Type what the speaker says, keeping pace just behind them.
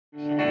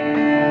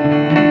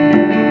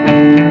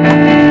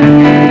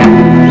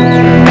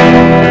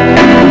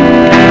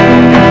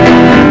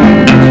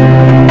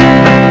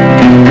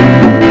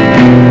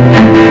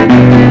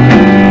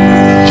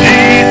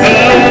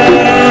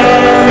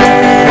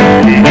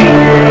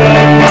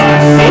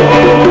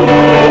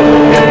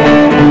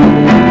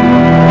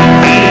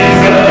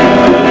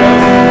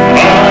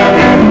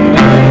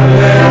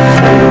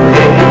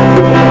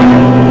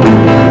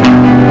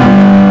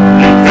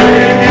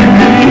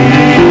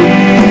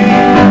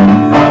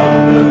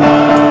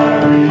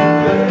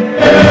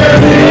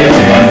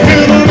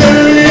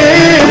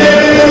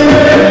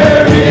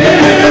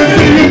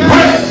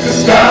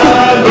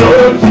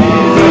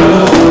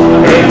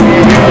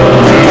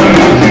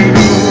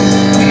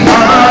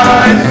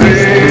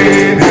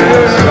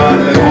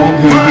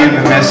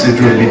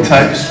message will be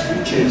touched.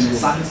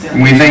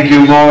 And we thank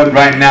you, Lord,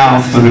 right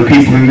now for the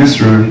people in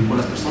this room.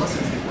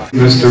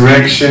 Give us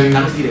direction,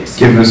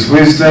 give us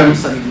wisdom,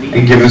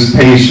 and give us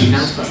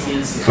patience.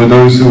 For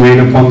those who wait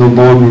upon the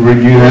Lord will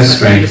renew their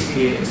strength.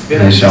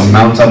 They shall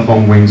mount up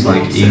on wings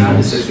like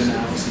eagles.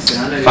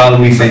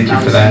 Father, we thank you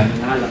for that.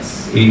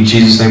 In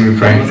Jesus' name we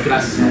pray.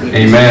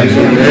 Amen.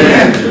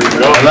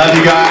 I love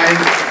you guys.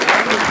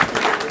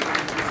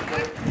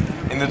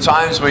 In the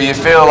times where you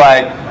feel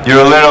like you're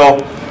a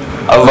little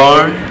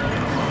alone,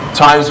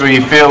 times where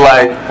you feel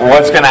like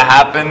what's going to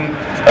happen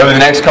over the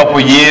next couple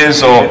of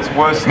years, or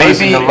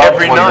maybe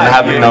every night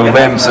having no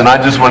limbs, and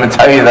I just want to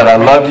tell you that I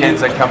love you.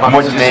 And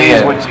what you see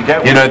is what you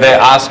get. You know, they're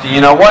asking,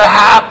 you know, what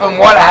happened?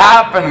 What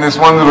happened? And this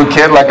one little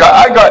kid, like,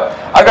 I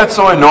got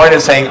so annoyed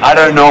at saying, I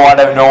don't know.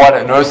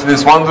 So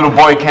this one little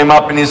boy came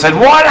up and he said,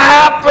 what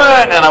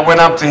happened? And I went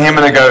up to him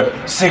and I go,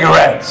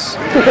 cigarettes.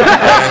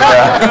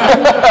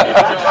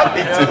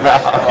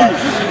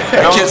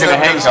 No one's going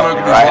to hang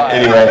something, right?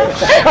 Anyway.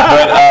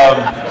 But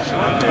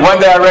one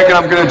day I reckon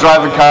I'm going to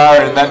drive a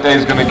car, and that day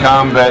is going to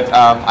come. But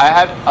I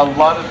had a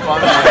lot of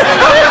fun with it.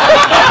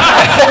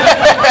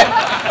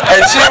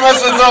 And she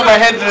must have thought my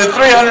head did a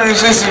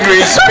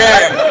 360-degree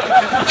spin.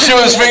 She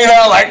was figuring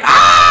out like,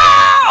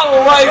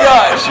 oh my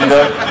gosh, you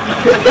know.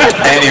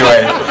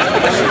 Anyway,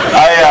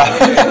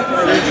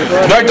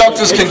 no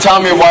doctors can tell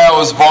me why I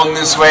was born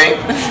this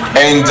way.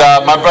 And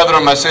my brother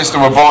and my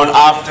sister were born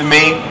after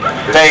me.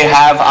 They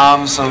have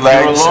arms and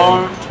legs. You're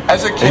alone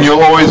as a kid. And you'll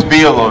always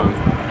be alone.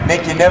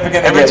 Nick, you're never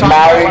going to get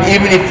married.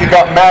 Even if you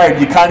got married,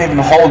 you can't even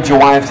hold your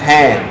wife's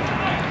hand.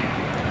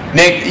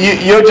 Nick,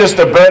 you're just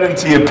a burden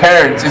to your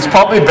parents. It's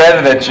probably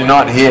better that you're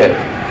not here.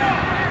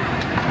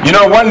 You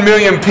know, 1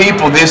 million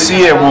people this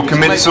year will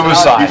commit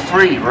suicide. Be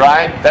free,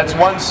 right? That's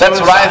one suicide.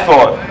 That's what I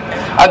thought.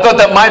 I thought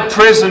that my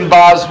prison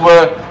bars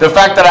were the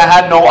fact that I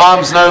had no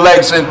arms, no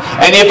legs, and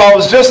if I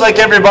was just like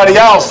everybody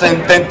else,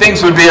 then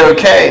things would be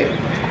okay.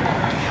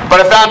 But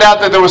I found out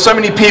that there were so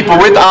many people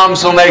with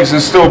arms and legs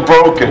and still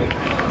broken.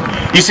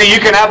 You see, you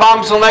can have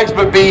arms and legs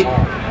but be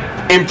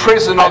in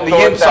prison on the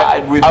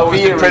inside with fear. I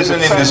was in prison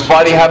in this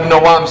body, have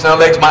no arms, no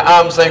legs. My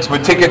arms and legs were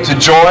ticket to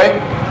joy.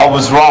 I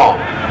was wrong.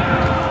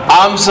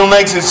 Arms and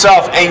legs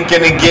itself ain't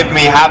going to give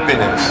me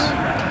happiness.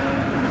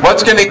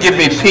 What's going to give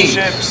me peace?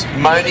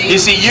 Money, you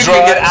see, you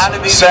drugs, can get out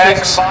of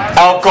sex,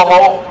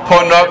 alcohol,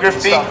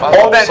 pornography,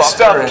 all that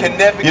stuff can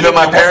never. You know,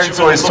 my parents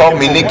always told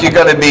me, Nick, you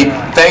got to be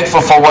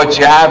thankful for what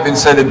you have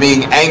instead of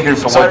being angry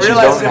for what you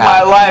don't have. So I realized in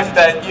my life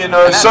that, you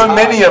know, so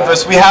many of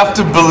us, we have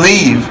to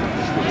believe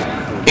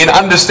in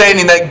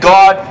understanding that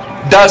God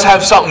does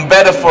have something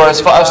better for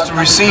us to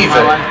receive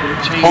it.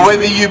 Or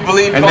whether you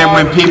believe. And then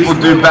when people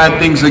do bad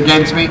things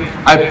against me,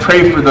 I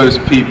pray for those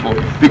people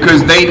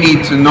because they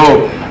need to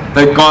know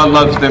that God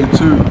loves them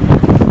too.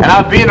 And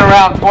I've been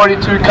around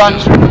 42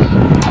 countries.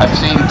 I've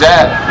seen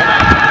death.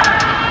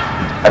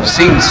 I've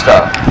seen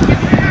stuff.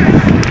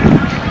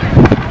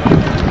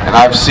 And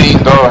I've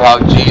seen, though, how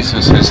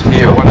Jesus has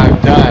healed. What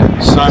I've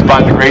done, so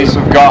by the grace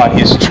of God,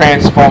 He's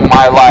transformed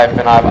my life,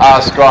 and I've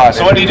asked God.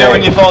 So what do you do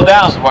when you fall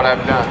down? This is what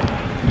I've done.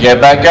 Get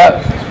back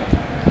up.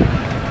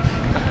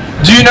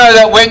 Do you know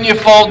that when you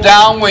fall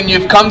down, when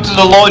you've come to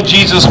the Lord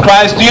Jesus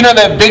Christ, do you know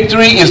that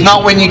victory is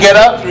not when you get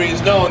up? Victory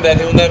is knowing that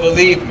He'll never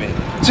leave me.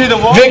 See, the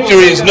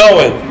victory is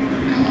knowing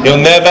He'll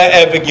never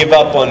ever give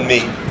up on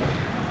me.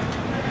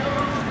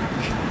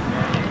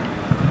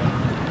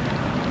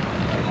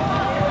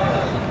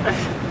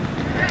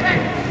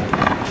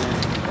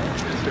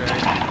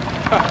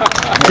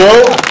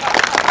 Go.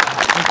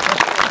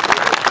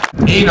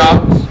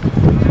 Enoch.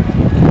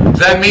 Does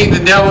that mean the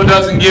devil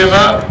doesn't give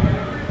up?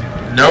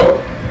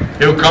 Nope.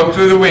 He'll come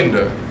through the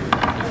window.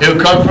 He'll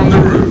come from the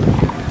roof.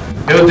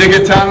 He'll dig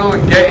a tunnel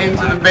and get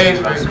into the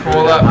basement and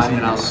crawl up in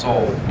our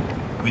soul.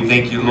 We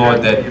thank you,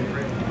 Lord, that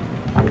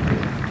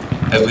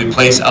as we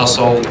place our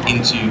soul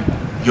into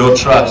your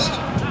trust,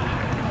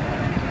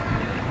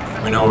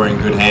 we know we're in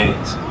good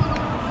hands.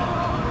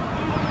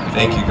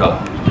 Thank you,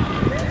 God.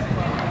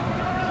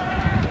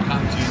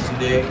 Come to you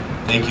today.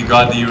 Thank you,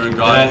 God, that you're a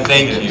God.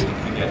 Thank you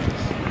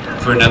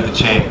for another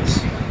chance.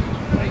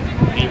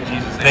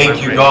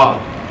 Thank you, God.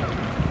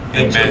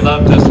 That your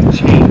love doesn't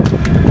change.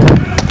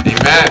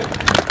 Amen.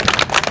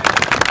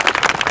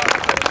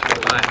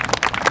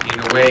 In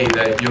a way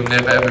that you'll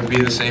never ever be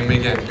the same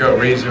again. Go,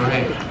 raise your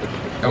hand.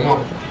 Come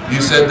on.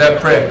 You said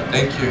that prayer.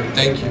 Thank you,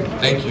 thank you,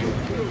 thank you.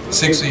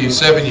 6 of you,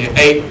 7 of you,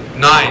 8,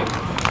 9.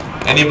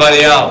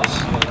 Anybody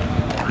else?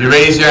 You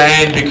raise your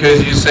hand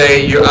because you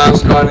say you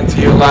ask God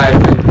into your life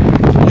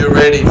and you're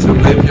ready to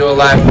live your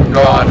life for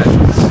God.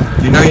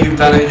 And you know you've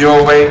done it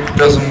your way, it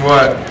doesn't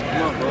work.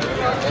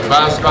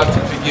 Ask God to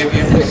forgive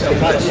you. Give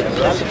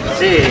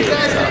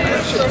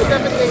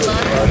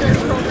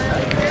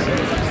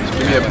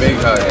me a big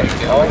hug.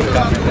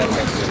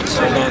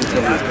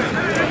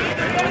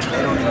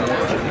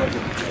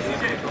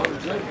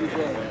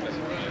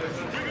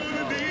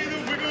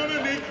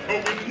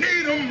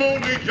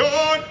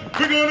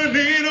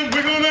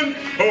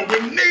 We're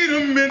gonna need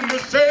them in the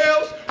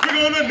cells.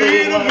 gonna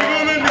need 'em, we're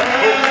gonna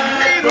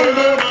need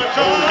 'em, my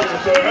child.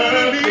 We're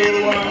gonna need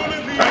 'em, we're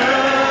gonna need 'em.